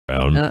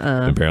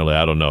background. Apparently,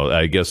 I don't know.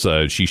 I guess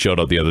she showed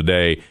up the other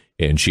day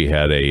and she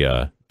had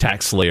a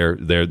Tax Slayer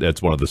there.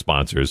 That's one of the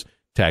sponsors.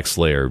 Tax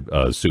Slayer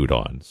suit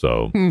on.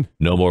 So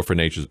no more for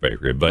Nature's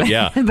Bakery. But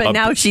yeah. But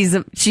now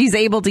she's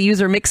able to use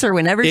her mixer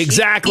whenever she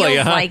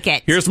feels like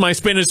it. Here's my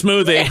spinach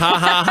smoothie. Ha,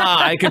 ha,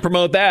 ha. I can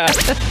promote that.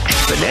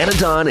 Banana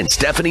Don and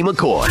Stephanie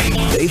McCoy.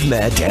 They've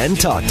met and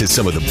talked to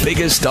some of the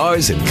biggest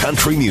stars in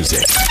country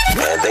music.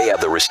 And they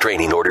have the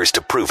restraining orders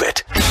to prove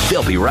it.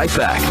 They'll be right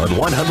back on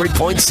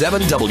 100.7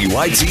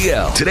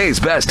 WITL. Today's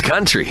best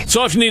country.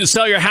 So if you need to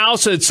sell your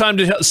house, it's time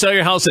to sell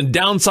your house and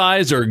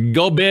downsize or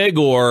go big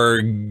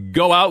or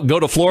go out, go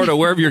to Florida,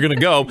 wherever you're going to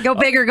go. Go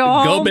big or go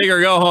home. Go big or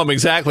go home.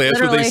 Exactly. That's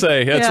Literally. what they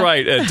say. That's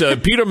right.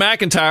 At Peter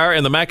MacIntyre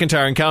and the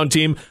MacIntyre and Cowen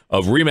team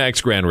of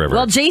Remax Grand River.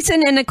 Well,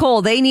 Jason and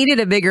Nicole, they needed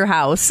a bigger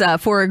house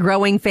for a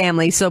growing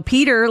family. So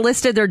Peter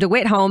listed their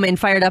DeWitt home and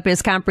fired up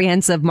his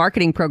comprehensive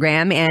marketing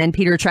program. And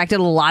Peter attracted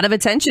a lot of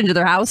attention to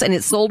their house, and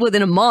it sold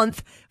within a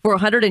month for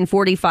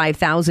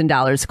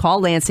 $145,000.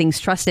 Call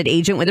Lansing's trusted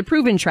agent with a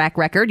proven track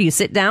record. You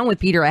sit down with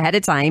Peter ahead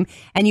of time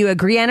and you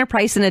agree on a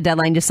price and a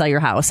deadline to sell your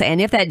house.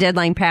 And if that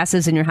deadline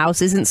passes and your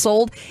house isn't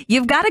sold,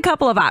 you've got a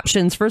couple of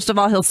options. First of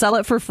all, he'll sell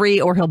it for free,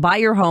 or he'll buy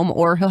your home,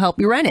 or he'll help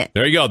you rent it.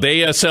 There you go.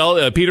 They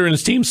sell, Peter and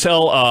his team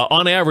sell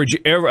on average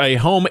a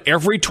home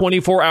every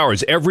 24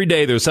 hours. Every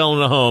day they're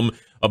selling a home.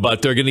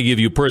 But they're going to give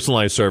you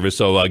personalized service.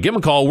 So give him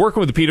a call.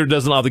 Working with Peter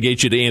doesn't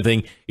obligate you to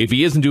anything. If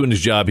he isn't doing his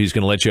job, he's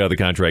going to let you out of the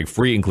contract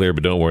free and clear.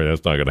 But don't worry,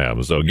 that's not going to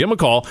happen. So give him a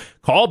call.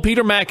 Call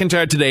Peter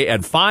MacIntyre today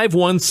at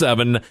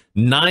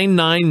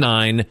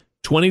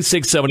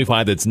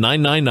 517-999-2675. That's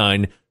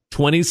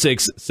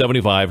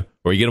 999-2675.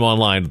 Or you get him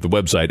online at the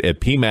website at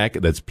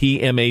PMAC, that's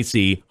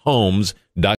PMAC Homes.com.